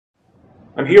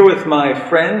I'm here with my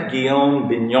friend Guillaume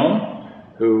Bignon,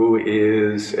 who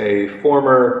is a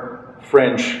former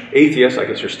French atheist. I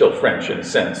guess you're still French in a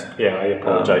sense. Yeah, I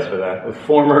apologize for that. A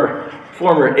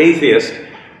former atheist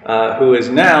who is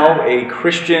now a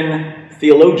Christian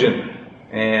theologian.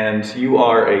 And you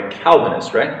are a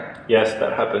Calvinist, right? Yes,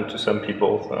 that happened to some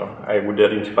people, so I would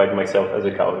identify myself as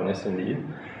a Calvinist indeed.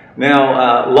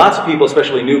 Now, lots of people,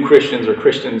 especially new Christians or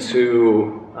Christians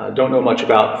who don't know much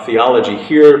about theology,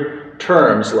 hear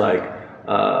terms like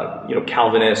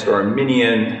Calvinist or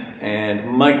Arminian and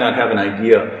might not have an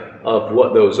idea of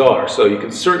what those are. So you can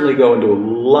certainly go into a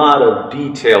lot of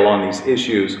detail on these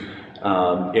issues,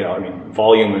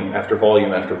 volume after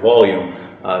volume after volume,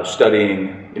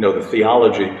 studying the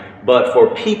theology. But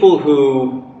for people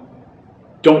who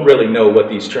don't really know what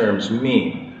these terms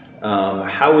mean,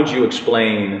 how would you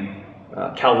explain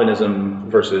Calvinism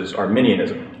versus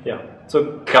Arminianism? Yeah.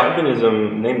 So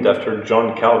Calvinism, named after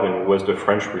John Calvin, who was the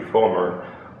French reformer,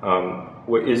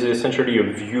 is essentially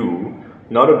a view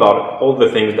not about all the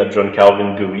things that John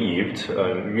Calvin believed.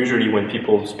 Usually when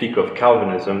people speak of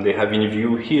Calvinism, they have in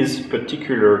view his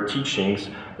particular teachings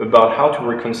about how to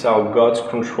reconcile God's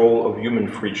control of human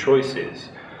free choices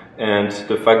and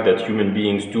the fact that human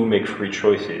beings do make free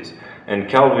choices. And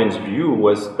Calvin's view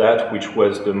was that which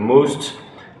was the most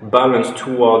balanced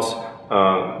towards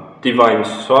divine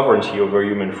sovereignty over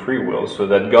human free will, so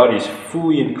that God is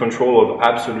fully in control of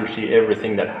absolutely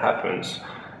everything that happens.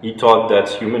 He taught that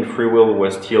human free will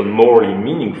was still morally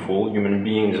meaningful. Human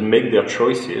beings make their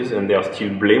choices and they are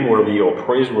still blameworthy or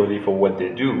praiseworthy for what they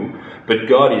do, but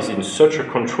God is in such a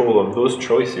control of those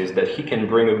choices that he can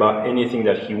bring about anything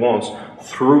that he wants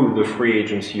through the free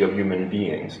agency of human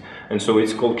beings. And so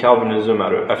it's called Calvinism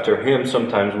after him.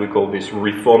 Sometimes we call this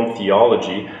Reformed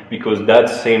theology, because that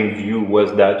same view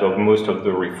was that of most of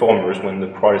the reformers when the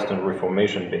Protestant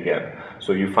Reformation began.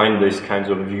 So you find this kinds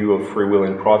of view of free will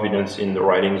and providence in the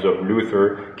writings of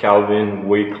Luther, Calvin,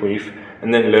 Wycliffe,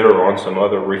 and then later on some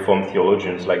other Reformed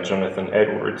theologians like Jonathan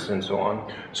Edwards and so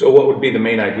on. So what would be the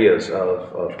main ideas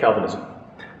of Calvinism?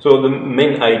 So the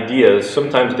main ideas,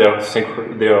 sometimes they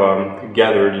are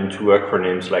gathered into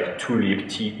acronyms like TULIP,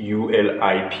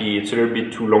 T-U-L-I-P. It's a little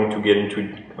bit too long to get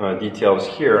into details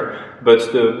here,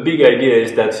 but the big idea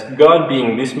is that God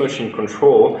being this much in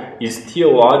control is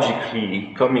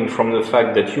theologically coming from the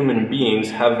fact that human beings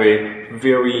have a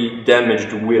very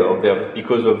damaged will.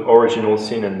 Because of original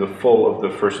sin and the fall of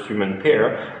the first human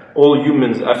pair, all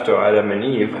humans after Adam and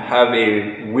Eve have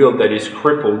a will that is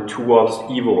crippled towards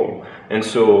evil. And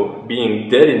so, being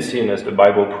dead in sin as the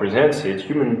Bible presents it,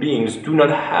 human beings do not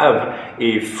have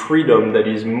a freedom that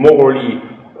is morally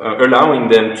allowing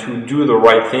them to do the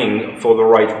right thing for the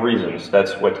right reasons.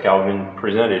 That's what Calvin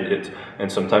presented it,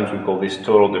 and sometimes we call this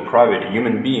total depravity.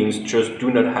 Human beings just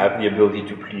do not have the ability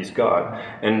to please God,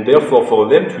 and therefore for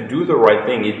them to do the right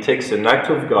thing, it takes an act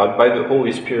of God by the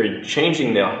Holy Spirit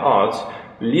changing their hearts,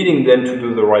 leading them to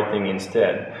do the right thing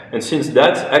instead. And since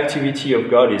that activity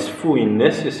of God is fully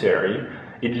necessary,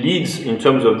 it leads, in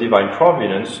terms of divine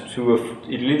providence,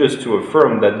 it leads us to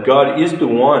affirm that God is the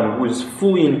one who is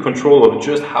fully in control of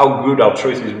just how good our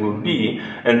choices will be,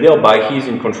 and thereby he is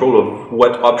in control of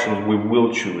what options we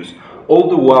will choose, all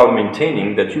the while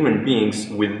maintaining that human beings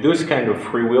with this kind of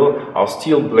free will are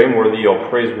still blameworthy or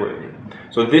praiseworthy.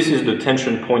 So this is the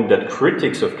tension point that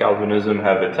critics of Calvinism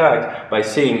have attacked by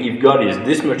saying, if God is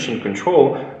this much in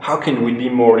control, how can we be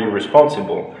morally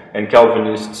responsible? And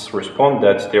Calvinists respond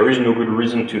that there is no good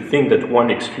reason to think that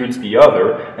one excludes the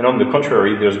other, and on the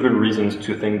contrary, there's good reasons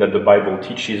to think that the Bible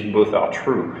teaches both are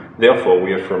true. Therefore,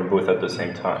 we affirm both at the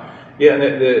same time. Yeah, and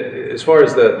as far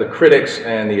as the critics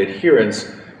and the adherents,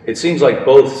 it seems like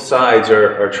both sides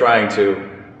are trying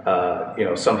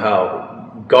to,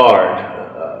 somehow guard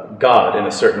God in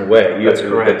a certain way. That's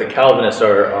correct. That the Calvinists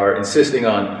are insisting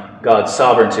on God's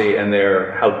sovereignty, and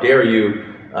how dare you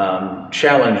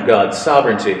challenge God's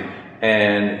sovereignty,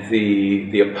 and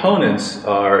the opponents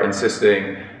are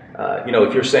insisting,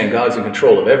 if you're saying God's in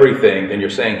control of everything, then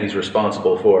you're saying he's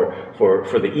responsible for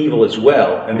the evil as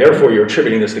well, and therefore you're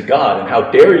attributing this to God, and how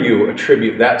dare you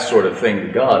attribute that sort of thing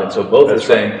to God? And so both are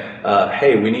saying,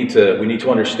 hey, we need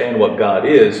to understand what God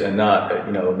is, and not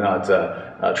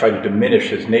try to diminish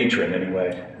his nature in any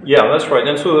way. Yeah, that's right.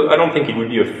 And so I don't think it would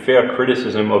be a fair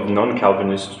criticism of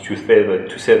non-Calvinists to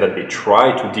say that they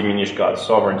try to diminish God's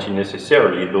sovereignty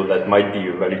necessarily, though that might be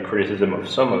a valid criticism of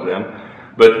some of them.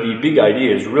 But the big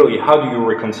idea is really, how do you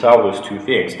reconcile those two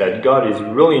things? That God is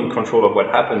really in control of what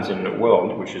happens in the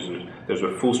world, which is, there's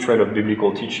a full string of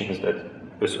biblical teachings that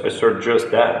assert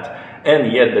just that,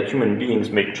 and yet that human beings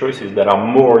make choices that are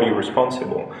morally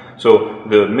responsible. So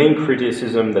the main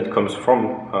criticism that comes from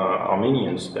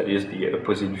Arminians, that is the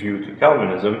opposite view to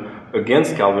Calvinism,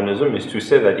 against Calvinism, is to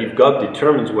say that if God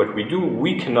determines what we do,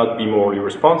 we cannot be morally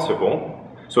responsible.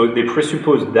 So they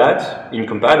presuppose that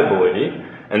incompatibility,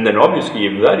 and then obviously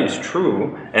if that is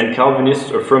true, and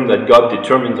Calvinists affirm that God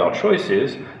determines our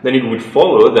choices, then it would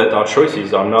follow that our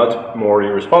choices are not morally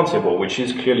responsible, which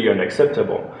is clearly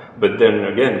unacceptable. But then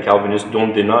again, Calvinists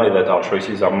don't deny that our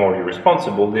choices are morally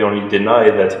responsible, they only deny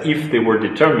that if they were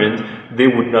determined, they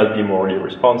would not be morally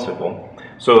responsible.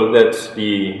 So that's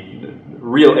the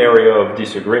real area of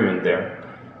disagreement there.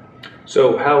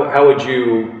 So how would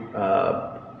you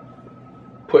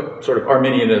put sort of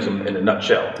Arminianism in a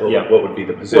nutshell? What would be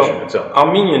the position itself?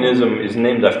 Arminianism is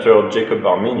named after Jacob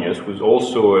Arminius, who's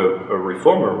also a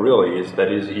reformer, really.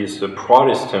 He's a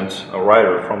Protestant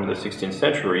writer from the 16th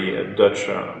century, a Dutch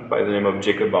by the name of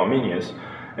Jacob Arminius.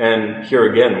 And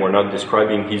here again, we're not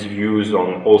describing his views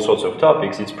on all sorts of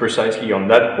topics. It's precisely on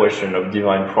that question of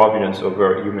divine providence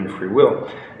over human free will.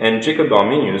 And Jacob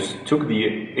Arminius took the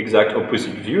exact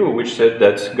opposite view, which said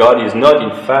that God is not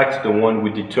in fact the one who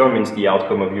determines the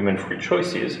outcome of human free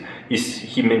choices.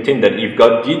 He maintained that if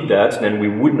God did that, then we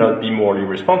would not be morally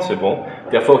responsible.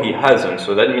 Therefore, he hasn't.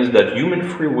 So that means that human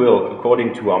free will,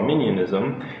 according to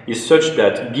Arminianism, is such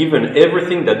that given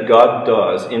everything that God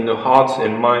does in the hearts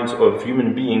and minds of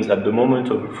human beings at the moment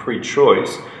of a free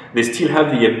choice, they still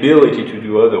have the ability to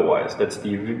do otherwise. That's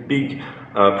the big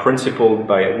principle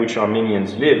by which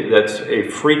Arminians live, that a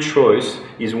free choice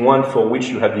is one for which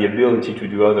you have the ability to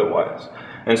do otherwise.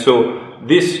 And so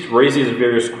this raises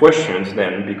various questions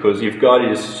then, because if God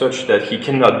is such that he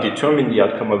cannot determine the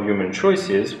outcome of human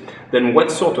choices, then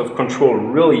what sort of control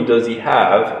really does he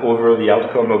have over the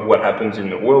outcome of what happens in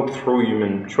the world through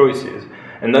human choices?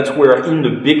 And that's where in the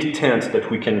big tent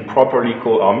that we can properly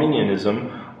call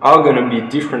Arminianism are going to be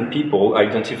different people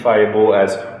identifiable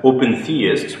as open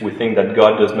theists. We think that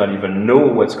God does not even know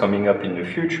what's coming up in the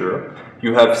future.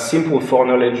 You have simple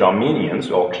foreknowledge Arminians,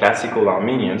 or classical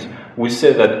Arminians, who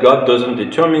say that God doesn't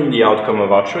determine the outcome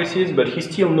of our choices, but he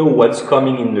still knows what's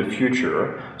coming in the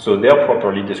future. So they're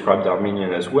properly described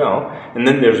Arminian as well. And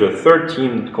then there's a third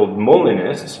team called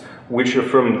Molinists, which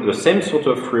affirm the same sort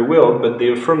of free will, but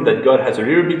they affirm that God has a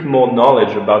little bit more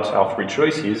knowledge about our free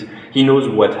choices. He knows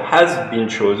what has been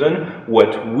chosen,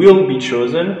 what will be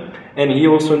chosen, and he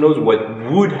also knows what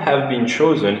would have been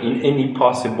chosen in any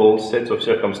possible set of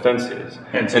circumstances.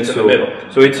 And it's in the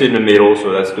middle. So it's in the middle,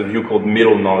 so that's the view called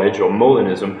middle knowledge or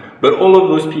Molinism. But all of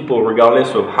those people,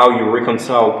 regardless of how you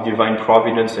reconcile divine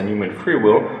providence and human free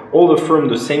will, all affirm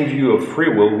the same view of free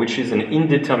will, which is an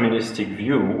indeterministic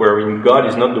view, wherein God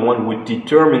is not the one who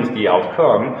determines the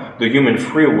outcome. The human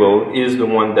free will is the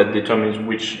one that determines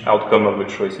which outcome of a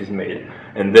choice is made.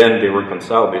 And then they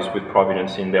reconcile this with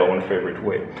providence in their own favorite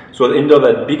way. So under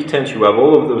that big tent, you have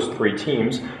all of those three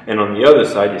teams, and on the other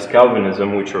side is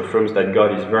Calvinism, which affirms that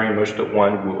God is very much the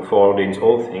one who foreordains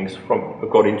all things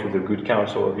according to the good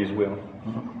counsel of his will.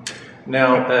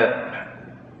 Now,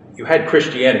 you had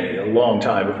Christianity a long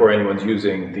time before anyone's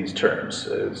using these terms,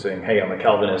 saying, hey, I'm a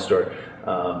Calvinist, or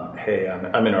hey,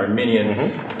 I'm an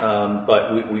Arminian.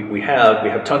 But we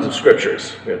have tons of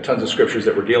scriptures. We have tons of scriptures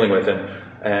that we're dealing with,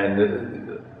 and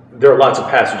there are lots of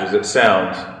passages that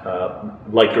sound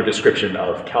like your description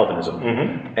of Calvinism.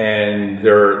 And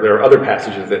there are other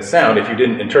passages that sound, if you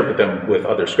didn't interpret them with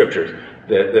other scriptures,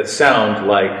 that sound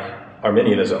like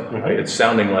Arminianism. Right? It's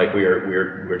sounding like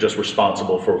we're just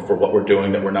responsible for what we're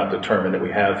doing, that we're not determined, that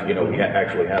we have, we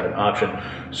actually have an option.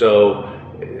 So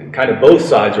kind of both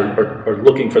sides are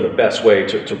looking for the best way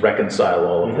to reconcile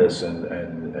all of this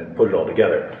and put it all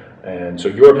together. And so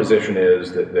your position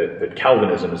is that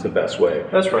Calvinism is the best way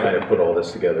to kind of put all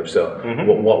this together. So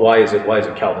why is it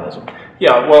Calvinism?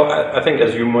 Yeah, well, I think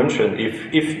as you mentioned,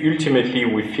 if ultimately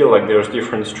we feel like there's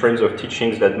different strands of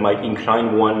teachings that might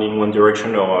incline one in one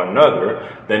direction or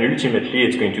another, then ultimately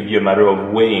it's going to be a matter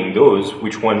of weighing those,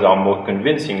 which ones are more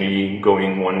convincingly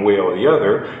going one way or the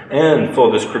other, and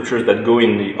for the scriptures that go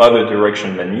in the other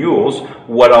direction than yours,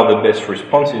 what are the best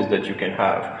responses that you can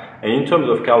have. And in terms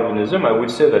of Calvinism, I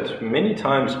would say that many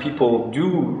times people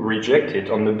do reject it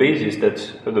on the basis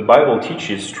that the Bible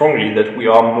teaches strongly that we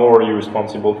are morally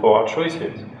responsible for our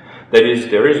choices. That is,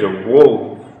 there is a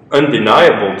whole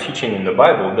undeniable teaching in the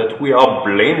Bible that we are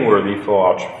blameworthy for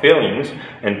our failings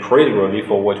and praiseworthy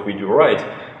for what we do right.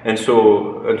 And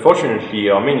so, unfortunately,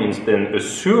 Arminians then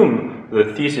assume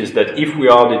the thesis that if we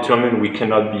are determined, we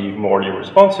cannot be morally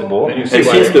responsible. And, and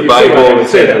since the Bible would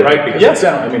say that, right? Because yes,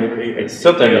 I mean, it's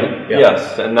certainly,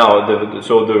 yes. And now,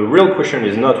 so the real question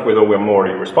is not whether we're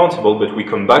morally responsible, but we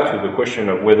come back to the question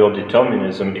of whether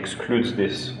determinism excludes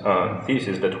this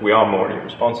thesis that we are morally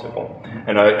responsible.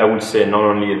 And I would say not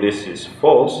only this is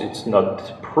false, it's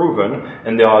not proven,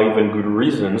 and there are even good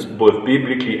reasons, both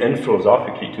biblically and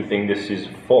philosophically, to think this is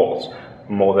false,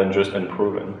 more than just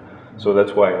unproven. So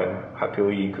that's why I'm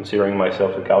happily considering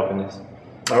myself a Calvinist.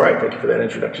 All right, thank you for that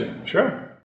introduction. Sure.